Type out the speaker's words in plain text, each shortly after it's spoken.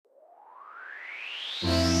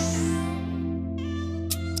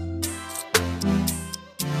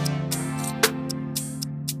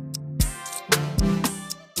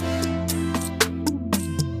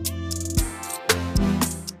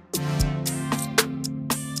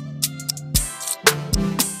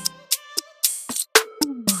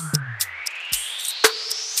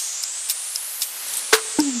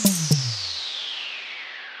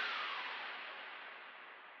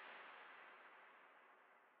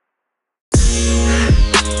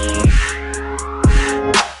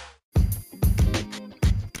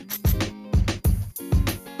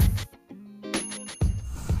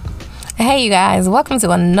Hey you guys, welcome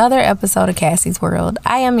to another episode of Cassie's World.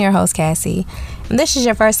 I am your host Cassie, and this is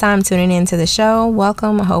your first time tuning into the show.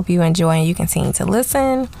 Welcome. I hope you enjoy and you continue to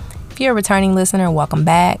listen. If you're a returning listener, welcome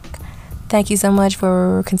back. Thank you so much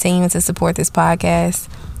for continuing to support this podcast.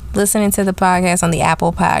 Listening to the podcast on the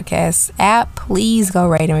Apple Podcasts app, please go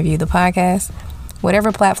rate and review the podcast.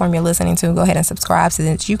 Whatever platform you're listening to, go ahead and subscribe so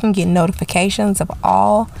that you can get notifications of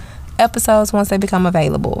all episodes once they become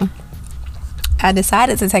available. I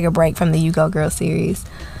decided to take a break from the You Go Girl series,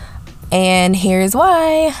 and here's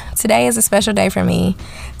why. Today is a special day for me.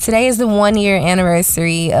 Today is the 1 year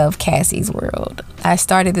anniversary of Cassie's World. I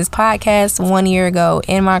started this podcast 1 year ago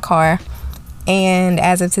in my car, and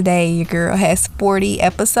as of today, your girl has 40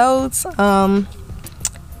 episodes. That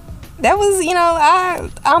was,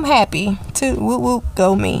 I'm happy. Whoop whoop,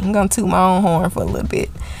 go me. I'm gonna toot my own horn for a little bit.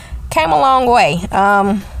 Came a long way.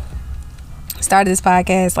 Started this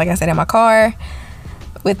podcast, like I said, in my car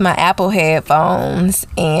with my Apple headphones,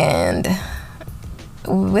 and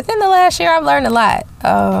within the last year I've learned a lot.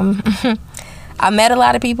 I met a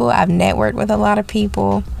lot of people. I've networked with a lot of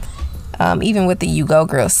people. Even with the You Go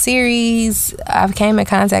Girl series, I've came in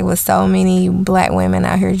contact with so many black women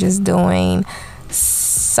out here just doing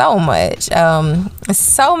so much,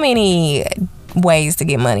 so many ways to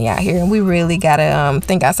get money out here, and we really gotta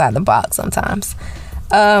think outside the box sometimes.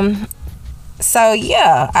 So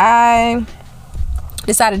yeah, I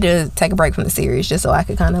decided to take a break from the series just so I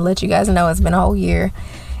could kind of let you guys know it's been a whole year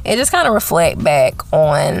and just kind of reflect back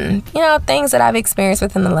on, things that I've experienced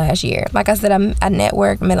within the last year. Like I said, I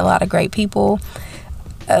networked, met a lot of great people.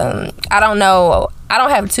 I don't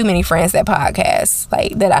have too many friends that podcast,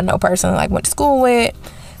 like that I know personally, like went to school with.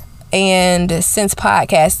 And since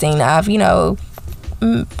podcasting, I've,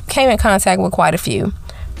 came in contact with quite a few.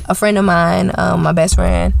 A friend of mine, my best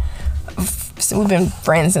friend, we've been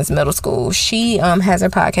friends since middle school. She has her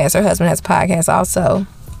podcast. Her husband has a podcast also.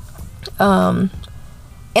 And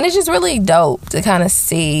it's just really dope to kind of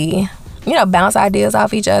see, bounce ideas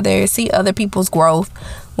off each other, see other people's growth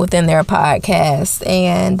within their podcast.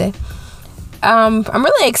 And I'm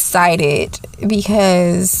really excited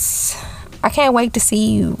because I can't wait to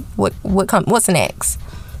see what's next.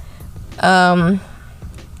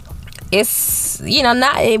 It's,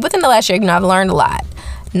 not within the last year, I've learned a lot.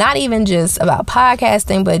 Not even just about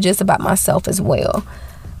podcasting, but just about myself as well.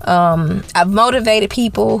 I've motivated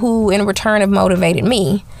people who in return have motivated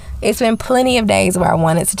me. It's been plenty of days where I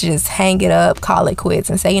wanted to just hang it up, call it quits,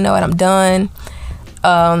 and say, you know what, I'm done.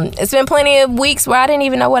 It's been plenty of weeks where I didn't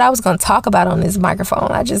even know what I was going to talk about on this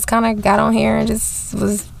microphone. I just kind of got on here and just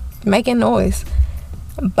was making noise.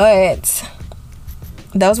 But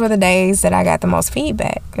those were the days that I got the most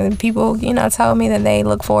feedback. People, told me that they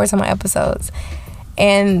look forward to my episodes.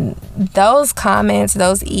 And those comments,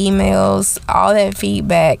 those emails, all that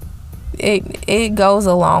feedback, it goes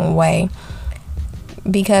a long way.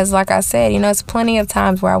 Because like I said, it's plenty of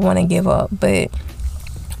times where I want to give up. But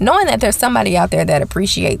knowing that there's somebody out there that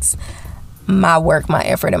appreciates my work, my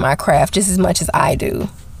effort, and my craft just as much as I do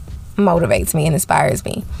motivates me and inspires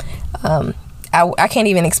me. I can't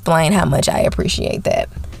even explain how much I appreciate that.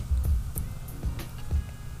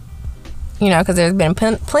 Because there's been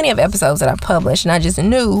plenty of episodes that I published, and I just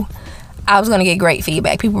knew I was going to get great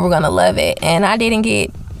feedback. People were going to love it, and I didn't get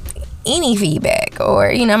any feedback, or,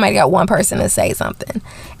 I might have got one person to say something.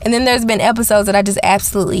 And then there's been episodes that I just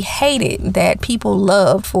absolutely hated that people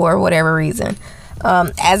loved for whatever reason.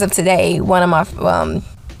 As of today, one of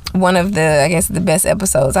the best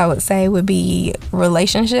episodes I would say would be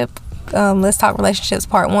Relationship. Let's Talk Relationships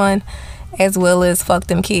Part 1. As well as Fuck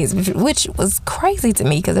Them Kids, which was crazy to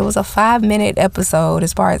me because it was a 5-minute episode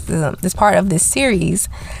as part of this series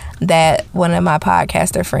that one of my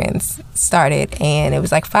podcaster friends started, and it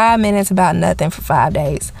was like 5 minutes about nothing for 5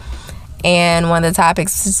 days. And one of the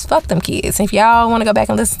topics is Fuck Them Kids. If y'all want to go back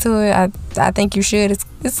and listen to it, I think you should.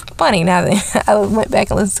 It's funny now that I went back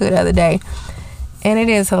and listened to it the other day, and it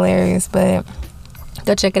is hilarious. But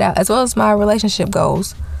go check it out, as well as my relationship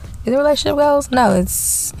goals. Is it relationship goals? No,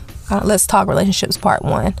 it's Let's Talk Relationships Part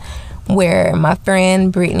 1, where my friend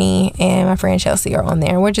Brittany and my friend Chelsea are on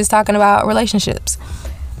there. And we're just talking about relationships.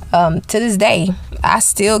 To this day, I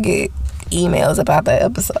still get emails about that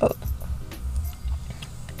episode.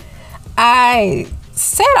 I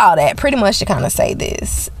said all that pretty much to kind of say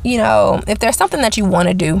this. If there's something that you want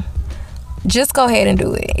to do, just go ahead and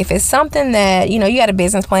do it. If it's something that, you got a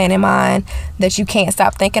business plan in mind that you can't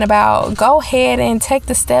stop thinking about, go ahead and take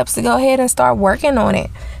the steps to go ahead and start working on it.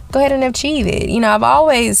 Go ahead and achieve it. I've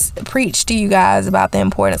always preached to you guys about the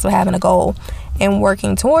importance of having a goal and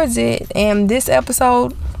working towards it. And this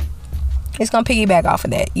episode is going to piggyback off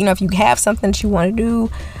of that. If you have something that you want to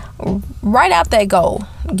do, write out that goal.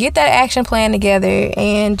 Get that action plan together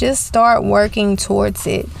and just start working towards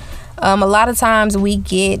it. A lot of times we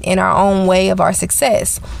get in our own way of our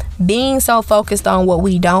success, being so focused on what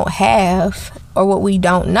we don't have or what we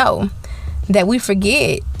don't know that we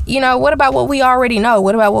forget, what about what we already know?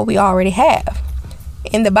 What about what we already have?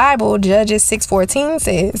 In the Bible, Judges 6:14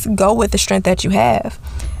 says, go with the strength that you have.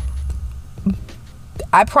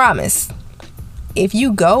 I promise, if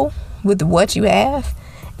you go with what you have,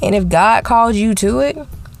 and if God calls you to it,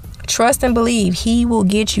 trust and believe He will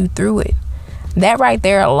get you through it. That right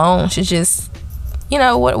there alone should just,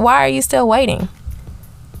 why are you still waiting?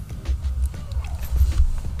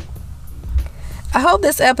 I hope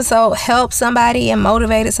this episode helped somebody and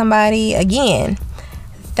motivated somebody. Again,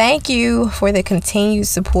 thank you for the continued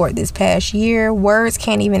support this past year. Words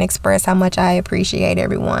can't even express how much I appreciate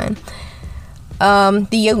everyone. The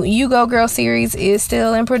You Go Girl series is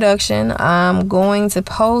still in production. I'm going to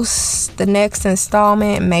post the next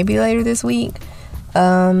installment maybe later this week.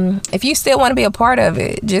 If you still want to be a part of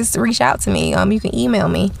it, just reach out to me. You can email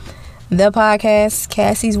me, the podcast,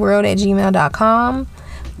 cassiesworld@gmail.com.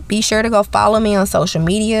 Be sure to go follow me on social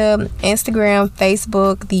media, Instagram,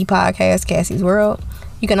 Facebook, the podcast, Cassie's World.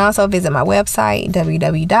 You can also visit my website,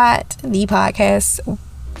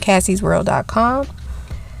 www.thepodcastcassiesworld.com.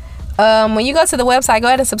 When you go to the website, go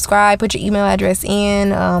ahead and subscribe, put your email address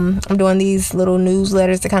in. I'm doing these little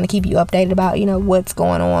newsletters to kind of keep you updated about, what's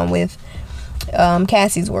going on with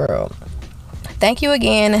Cassie's World. Thank you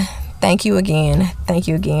again. Thank you again. Thank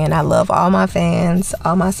you again. I love all my fans,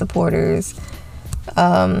 all my supporters.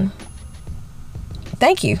 Thank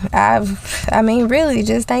you. Really,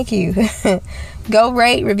 just thank you. Go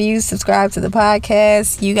rate, review, subscribe to the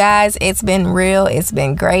podcast. You guys, it's been real. It's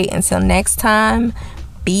been great. Until next time,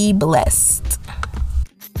 be blessed.